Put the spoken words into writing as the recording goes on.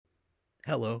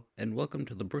Hello, and welcome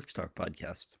to the Brooks Talk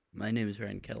podcast. My name is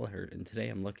Ryan Kelleher, and today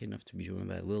I'm lucky enough to be joined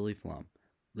by Lily Flom.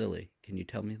 Lily, can you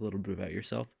tell me a little bit about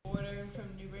yourself? Border from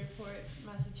Newburyport,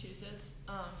 Massachusetts.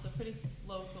 So pretty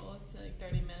local. It's like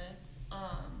 30 minutes.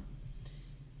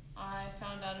 I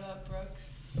found out about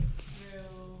Brooks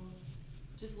through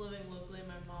just living locally.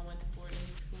 My mom went to boarding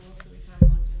school, so we kind of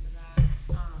looked into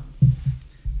that.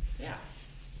 Yeah.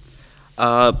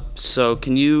 So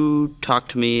can you talk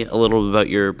to me a little bit about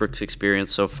your Brooks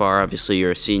experience so far? Obviously,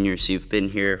 you're a senior, so you've been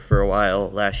here for a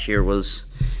while. Last year was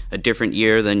a different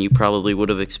year than you probably would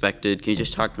have expected. Can you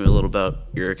just talk to me a little about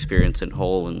your experience in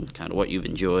whole and kind of what you've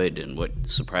enjoyed and what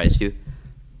surprised you?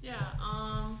 Yeah.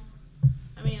 I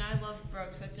mean, I love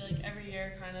Brooks. I feel like every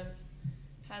year kind of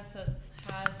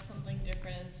had something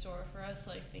different in store for us.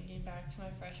 Like thinking back to my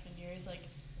freshman years, like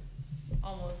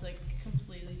almost like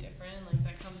completely different. Like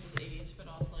that comes with age, but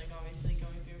also like obviously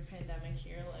going through a pandemic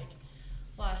here. Like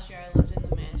last year, I lived in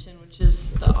the mansion, which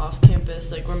is the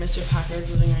off-campus, like where Mr. Packard's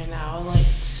living right now, and like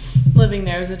living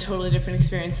there was a totally different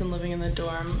experience than living in the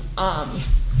dorm.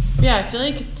 Yeah, I feel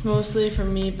like it's mostly for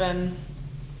me been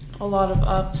a lot of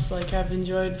ups. Like I've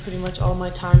enjoyed pretty much all my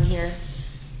time here.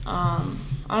 I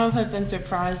don't know if I've been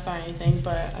surprised by anything,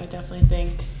 but I definitely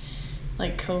think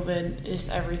like COVID, just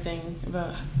everything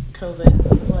about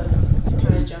COVID was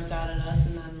kind of jumped out at us,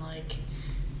 and then like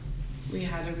we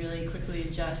had to really quickly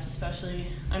adjust, especially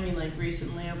I mean like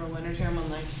recently over winter term when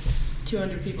like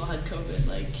 200 people had COVID.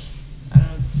 Like I don't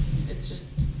know, it's just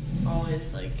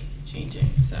always like changing.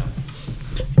 So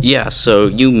Yeah, so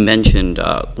you mentioned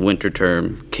winter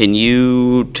term. Can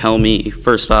you tell me,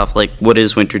 first off, like, what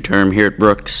is winter term here at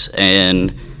Brooks,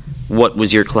 and what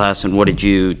was your class, and what did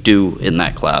you do in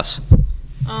that class?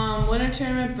 winter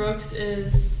term at Brooks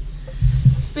is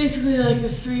basically like the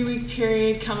 3 week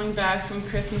period coming back from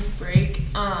Christmas break,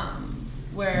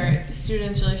 where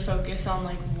students really focus on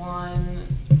like one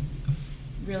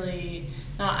really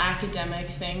not academic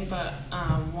thing, but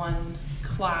one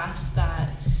class that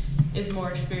is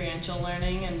more experiential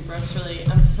learning, and Brooks really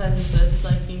emphasizes this as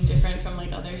like being different from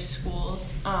like other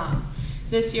schools.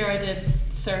 This year I did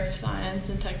surf science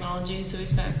and technology, so we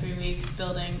spent 3 weeks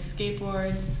building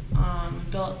skateboards,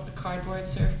 built a cardboard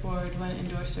surfboard, went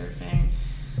indoor surfing,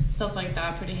 stuff like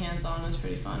that. Pretty hands-on. It was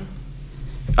pretty fun.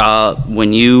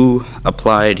 When you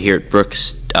applied here at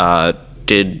Brooks,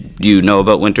 did you know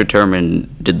about winter term,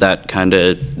 and did that kind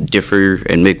of differ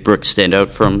and make Brooks stand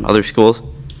out from other schools?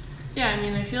 Yeah, I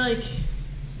mean, I feel like,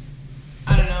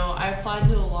 I don't know, I applied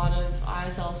to a lot of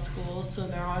ISL schools, so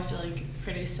they're all, I feel like,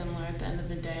 pretty similar at the end of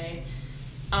the day.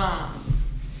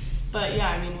 But yeah,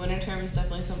 I mean, winter term is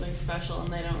definitely something special,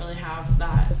 and they don't really have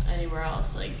that anywhere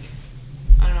else. Like,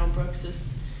 I don't know, Brooks is,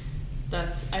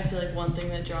 that's, I feel like, one thing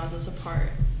that draws us apart.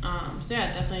 So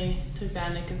yeah, definitely took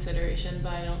that into consideration,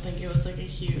 but I don't think it was like a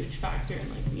huge factor in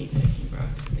like me picking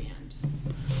Brooks at the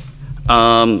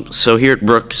end. So here at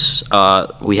Brooks,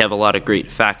 we have a lot of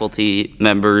great faculty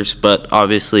members, but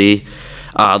obviously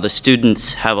the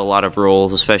students have a lot of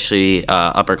roles, especially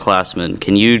upperclassmen.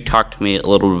 Can you talk to me a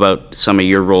little bit about some of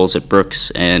your roles at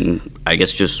Brooks and I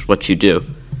guess just what you do?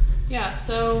 Yeah,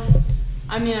 so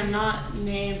I mean, I'm not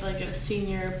named like a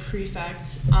senior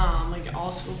prefect, like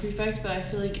all school prefect, but I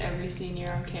feel like every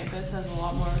senior on campus has a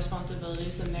lot more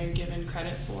responsibilities than they're given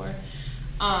credit for.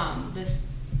 This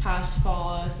past fall,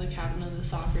 I was the captain of the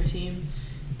soccer team,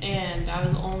 and I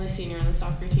was the only senior on the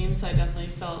soccer team, so I definitely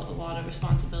felt a lot of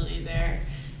responsibility there.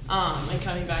 And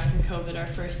coming back from COVID, our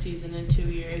first season in 2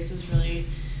 years was really,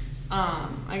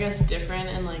 I guess, different,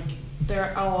 and like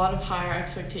there are a lot of higher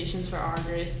expectations for our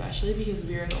grade, especially because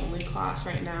we are the only class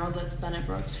right now that's been at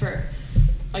Brooks for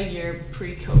a year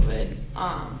pre-COVID.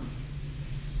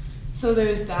 So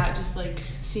there's that, just like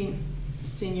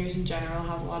seniors in general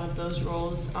have a lot of those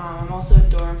roles. I'm also a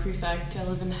dorm prefect. I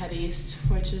live in Head East,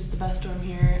 which is the best dorm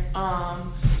here.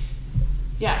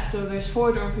 Yeah, so there's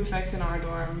 4 dorm prefects in our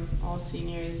dorm, all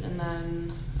seniors, and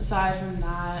then aside from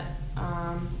that,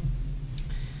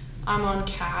 I'm on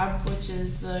CAB, which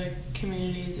is the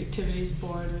Communities Activities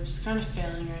Board, which is kind of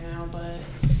failing right now, but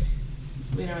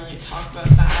we don't really talk about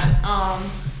that.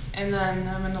 And then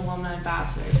I'm an alumni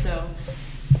ambassador, so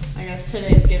I guess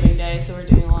today's giving day, so we're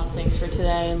doing a lot of things for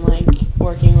today and like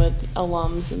working with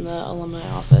alums in the alumni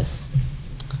office.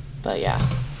 But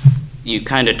yeah. You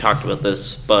kind of talked about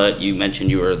this, but you mentioned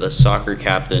you were the soccer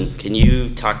captain. Can you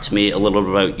talk to me a little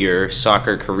bit about your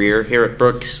soccer career here at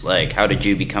Brooks? Like, how did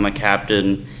you become a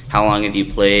captain? How long have you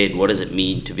played? What does it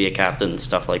mean to be a captain?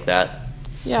 Stuff like that.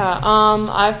 Yeah,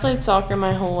 I've played soccer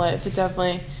my whole life. It's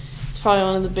probably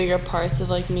one of the bigger parts of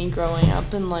like me growing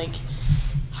up, and like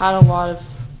had a lot of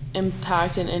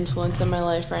impact and influence in my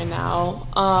life right now.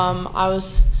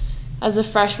 As a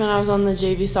freshman, I was on the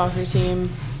JV soccer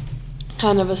team,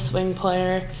 kind of a swing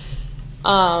player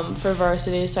for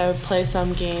varsity, so I would play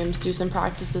some games, do some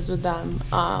practices with them.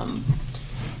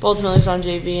 But ultimately, I was on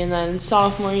JV, and then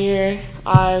sophomore year,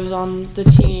 I was on the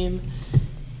team,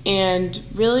 and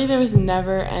really there was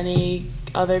never any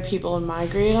other people in my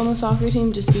grade on the soccer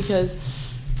team, just because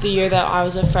the year that I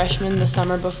was a freshman, the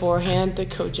summer beforehand, the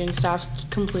coaching staff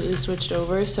completely switched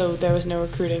over, so there was no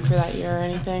recruiting for that year or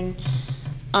anything.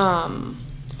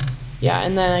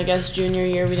 And then I guess junior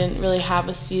year we didn't really have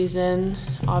a season,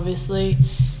 obviously,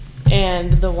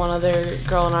 and the one other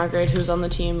girl in our grade who was on the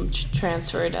team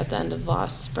transferred at the end of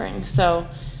last spring. So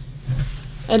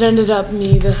it ended up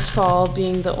me this fall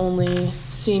being the only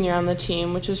senior on the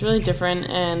team, which was really different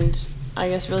and I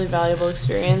guess really valuable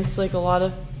experience. Like, a lot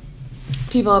of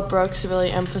people at Brooks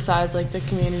really emphasize like the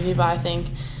community, but I think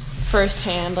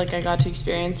firsthand, like, I got to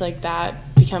experience like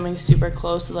that, becoming super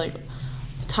close to like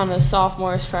a ton of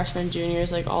sophomores, freshmen,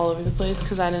 juniors, like all over the place,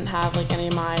 because I didn't have like any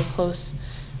of my close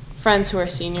friends who are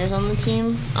seniors on the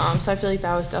team. So I feel like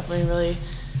that was definitely a really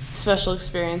special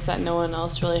experience that no one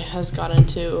else really has gotten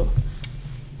to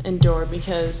endure,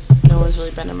 because no one's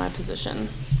really been in my position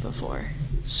before.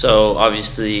 So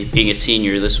obviously, being a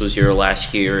senior, this was your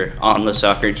last year on the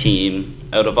soccer team.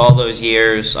 Out of all those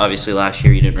years, obviously last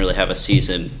year you didn't really have a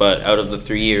season, but out of the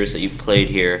 3 years that you've played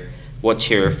here, what's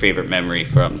your favorite memory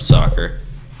from soccer?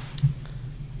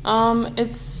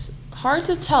 It's hard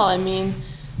to tell. I mean,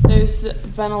 there's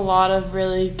been a lot of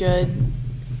really good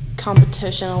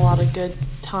competition, a lot of good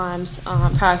times,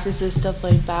 practices, stuff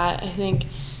like that. I think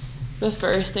the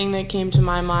first thing that came to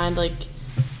my mind, like,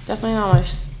 definitely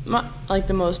not like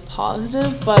the most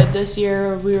positive, but this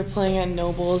year we were playing at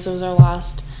Nobles. It was our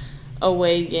last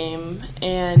away game,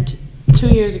 and 2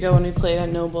 years ago when we played at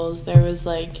Nobles, there was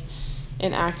like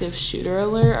an active shooter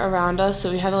alert around us,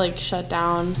 so we had to like shut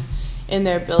down in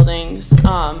their buildings,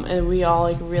 and we all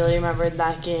like really remembered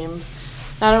that game.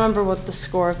 I don't remember what the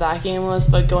score of that game was,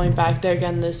 but going back there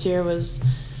again this year was,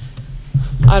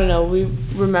 I don't know, we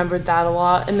remembered that a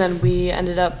lot. And then we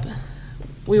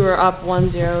were up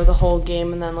 1-0 the whole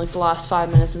game, and then like the last 5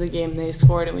 minutes of the game they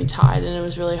scored and we tied, and it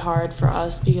was really hard for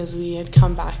us because we had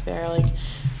come back there like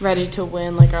ready to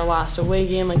win like our last away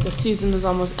game, like the season was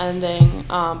almost ending,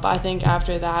 but I think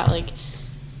after that, like,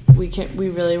 we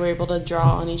really were able to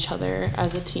draw on each other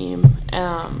as a team,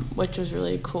 which was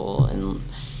really cool. And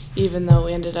even though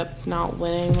we ended up not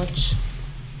winning, which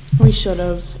we should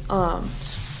have,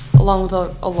 along with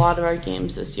a lot of our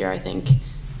games this year, I think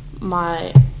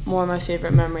more of my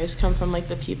favorite memories come from like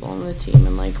the people on the team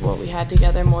and like what we had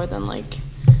together, more than like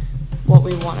what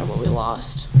we won or what we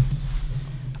lost.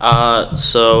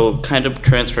 So kind of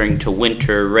transferring to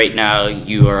winter, right now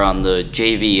you are on the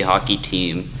JV hockey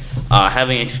team.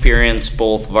 Having experienced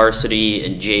both varsity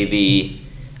and JV,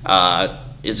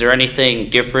 is there anything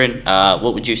different?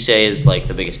 What would you say is like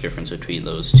the biggest difference between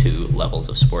those two levels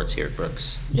of sports here at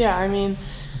Brooks? Yeah, I mean,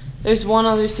 there's one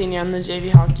other senior on the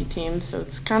JV hockey team, so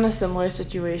it's kind of similar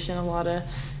situation.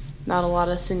 Not a lot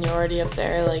of seniority up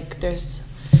there. Like, there's,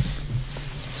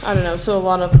 I don't know, so a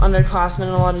lot of underclassmen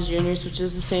and a lot of juniors, which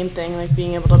is the same thing, like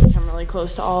being able to become really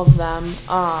close to all of them.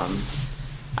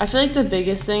 I feel like the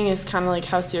biggest thing is kind of like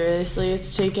how seriously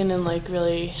it's taken and like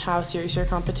really how serious our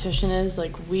competition is.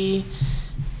 Like, the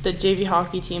JV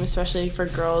hockey team, especially for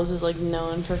girls, is like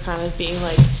known for kind of being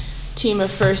like team of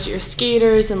first year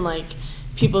skaters and like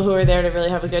people who are there to really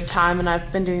have a good time, and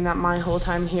I've been doing that my whole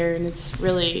time here, and it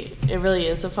really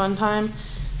is a fun time.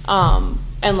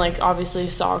 And like obviously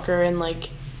soccer and like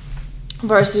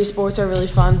varsity sports are really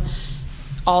fun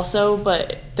also,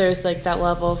 but there's like that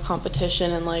level of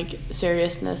competition and like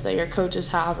seriousness that your coaches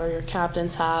have or your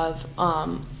captains have,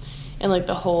 and like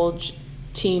the whole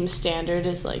team standard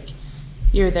is like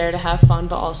you're there to have fun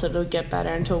but also to get better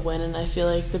and to win. And I feel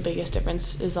like the biggest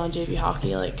difference is on JV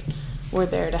hockey, like we're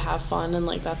there to have fun and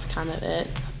like that's kind of it.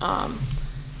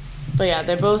 But yeah,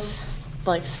 they're both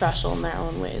like special in their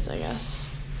own ways, I guess.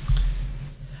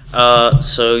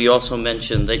 So you also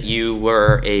mentioned that you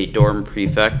were a dorm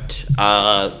prefect.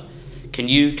 Can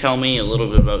you tell me a little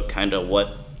bit about kind of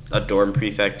what a dorm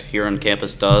prefect here on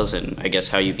campus does and I guess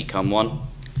how you become one?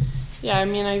 Yeah, I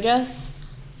mean, I guess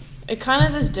it kind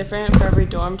of is different for every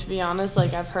dorm, to be honest.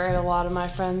 Like, I've heard a lot of my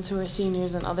friends who are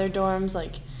seniors in other dorms,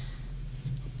 like,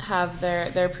 have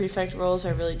their prefect roles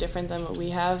are really different than what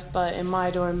we have. But in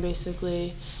my dorm,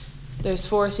 basically, there's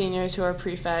 4 seniors who are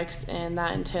prefects, and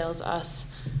that entails us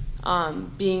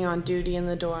being on duty in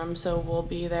the dorm. So we'll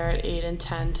be there at 8 and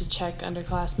 10 to check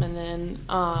underclassmen in.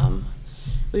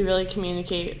 we really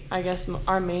communicate. I guess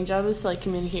our main job is to like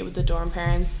communicate with the dorm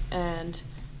parents and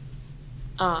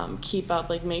keep up,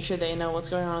 like make sure they know what's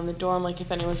going on in the dorm, like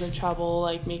if anyone's in trouble,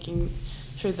 like making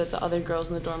sure that the other girls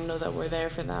in the dorm know that we're there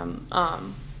for them.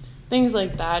 Things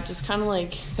like that, just kind of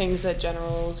like things that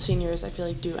general seniors I feel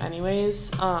like do anyways,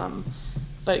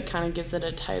 but it kind of gives it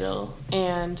a title.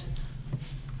 And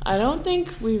I don't think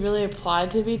we really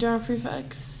applied to be dorm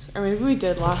prefects, or maybe we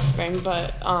did last spring,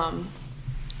 but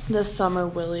this summer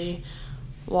Willie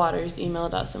Waters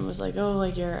emailed us and was like, oh,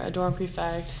 like you're a dorm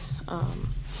prefect.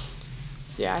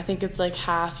 So yeah, I think it's like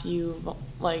half you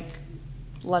like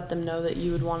let them know that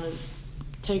you would want to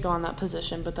take on that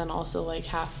position, but then also like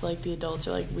half like the adults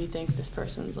are like, we think this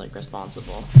person's like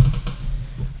responsible.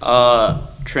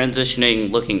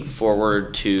 Transitioning, looking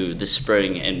forward to the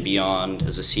spring and beyond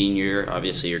as a senior,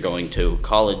 obviously you're going to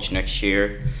college next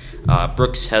year.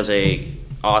 Brooks has a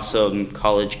awesome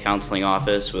college counseling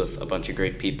office with a bunch of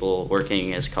great people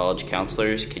working as college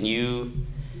counselors. Can you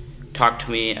talk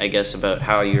to me, I guess, about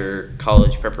how your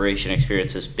college preparation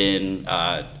experience has been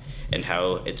and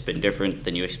how it's been different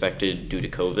than you expected due to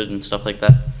COVID and stuff like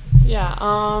that? Yeah,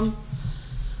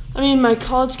 I mean, my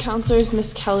college counselor is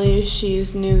Miss Kelly.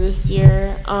 She's new this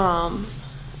year, and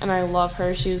I love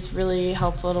her. She was really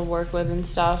helpful to work with and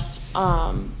stuff.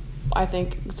 I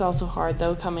think it's also hard,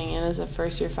 though, coming in as a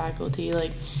first-year faculty,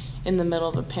 like, in the middle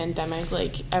of a pandemic.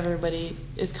 Like, everybody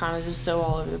is kind of just so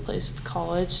all over the place with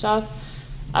college stuff.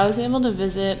 I was able to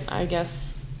visit, I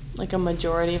guess, like a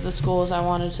majority of the schools I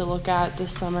wanted to look at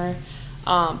this summer,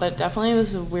 but definitely it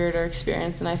was a weirder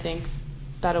experience than I think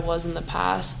that it was in the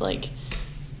past. Like,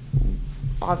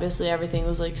 obviously everything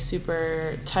was like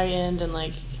super tightened and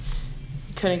like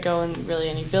couldn't go in really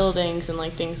any buildings and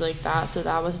like things like that, so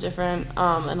that was different,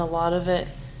 and a lot of it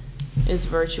is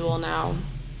virtual now,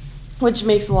 which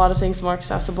makes a lot of things more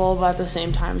accessible, but at the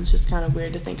same time it's just kind of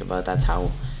weird to think about that's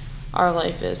how our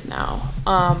life is now.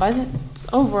 But I think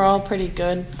overall pretty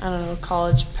good. I don't know,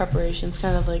 college preparation's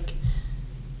kind of like,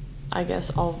 I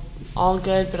guess, all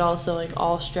good, but also like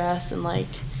all stress, and like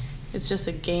it's just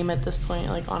a game at this point.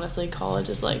 Like honestly, college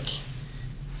is like,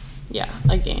 yeah,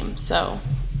 a game. So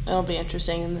it'll be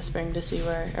interesting in the spring to see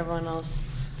where everyone else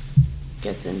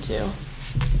gets into.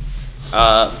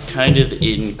 Kind of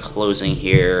in closing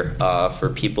here, for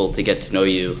people to get to know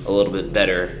you a little bit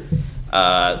better,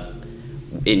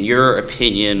 in your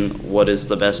opinion, what is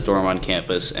the best dorm on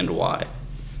campus and why?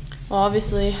 Well,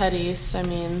 obviously Head East. I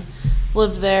mean,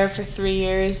 lived there for 3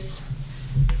 years.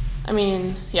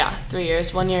 3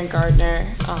 years. 1 year in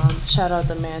Gardner. Shout out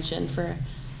the mansion for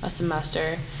a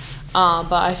semester.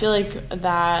 But I feel like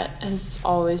that has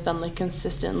always been like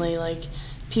consistently like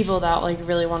people that like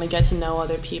really want to get to know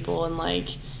other people and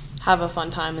like have a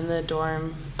fun time in the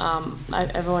dorm.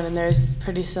 Everyone in there is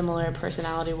pretty similar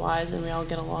personality wise, and we all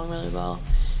get along really well.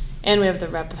 And we have the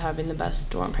rep of having the best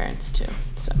dorm parents too.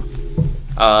 So.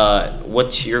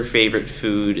 What's your favorite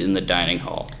food in the dining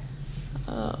hall?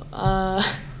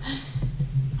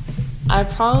 I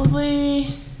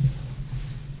probably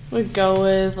would go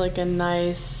with like a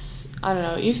nice, I don't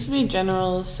know, it used to be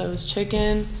General Tso's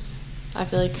chicken. I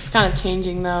feel like it's kind of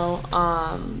changing though.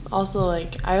 Also,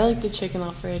 like, I like the chicken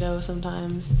Alfredo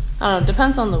sometimes. I don't know, it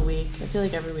depends on the week. I feel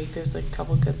like every week there's like a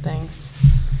couple good things.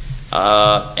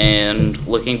 And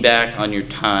looking back on your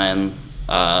time,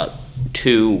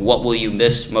 what will you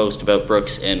miss most about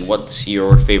Brooks, and what's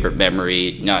your favorite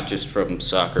memory, not just from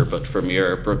soccer, but from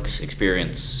your Brooks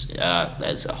experience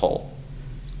as a whole?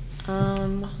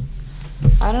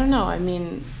 I don't know. I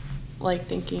mean, like,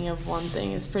 thinking of one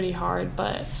thing is pretty hard,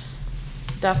 but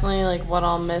definitely, like, what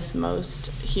I'll miss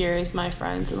most here is my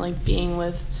friends and, like, being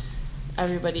with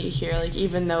everybody here. Like,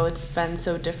 even though it's been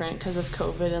so different because of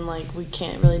COVID and, like, we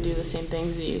can't really do the same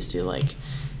things we used to, like,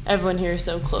 everyone here is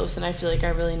so close, and I feel like I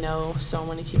really know so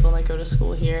many people that go to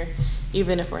school here.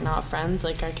 Even if we're not friends,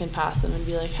 like, I can pass them and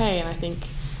be like, hey, and I think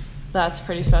that's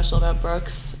pretty special about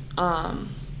Brooks.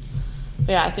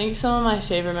 But yeah, I think some of my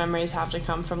favorite memories have to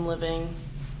come from living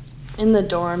in the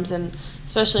dorms, and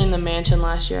especially in the mansion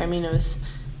last year. I mean, it was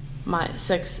my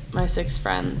six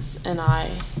friends and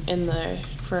I in there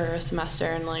for a semester,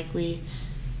 and like we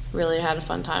really had a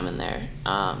fun time in there.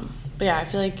 But yeah, I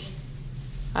feel like,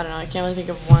 I don't know, I can't really think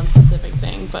of one specific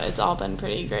thing, but it's all been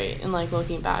pretty great. And like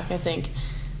looking back, I think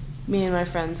me and my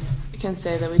friends can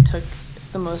say that we took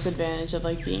the most advantage of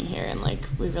like being here, and like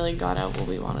we really got out what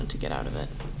we wanted to get out of it.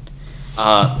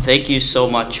 Thank you so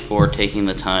much for taking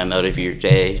the time out of your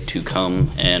day to come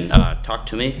and talk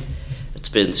to me. It's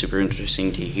been super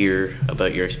interesting to hear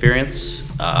about your experience.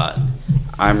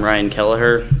 I'm Ryan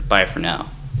Kelleher. Bye for now.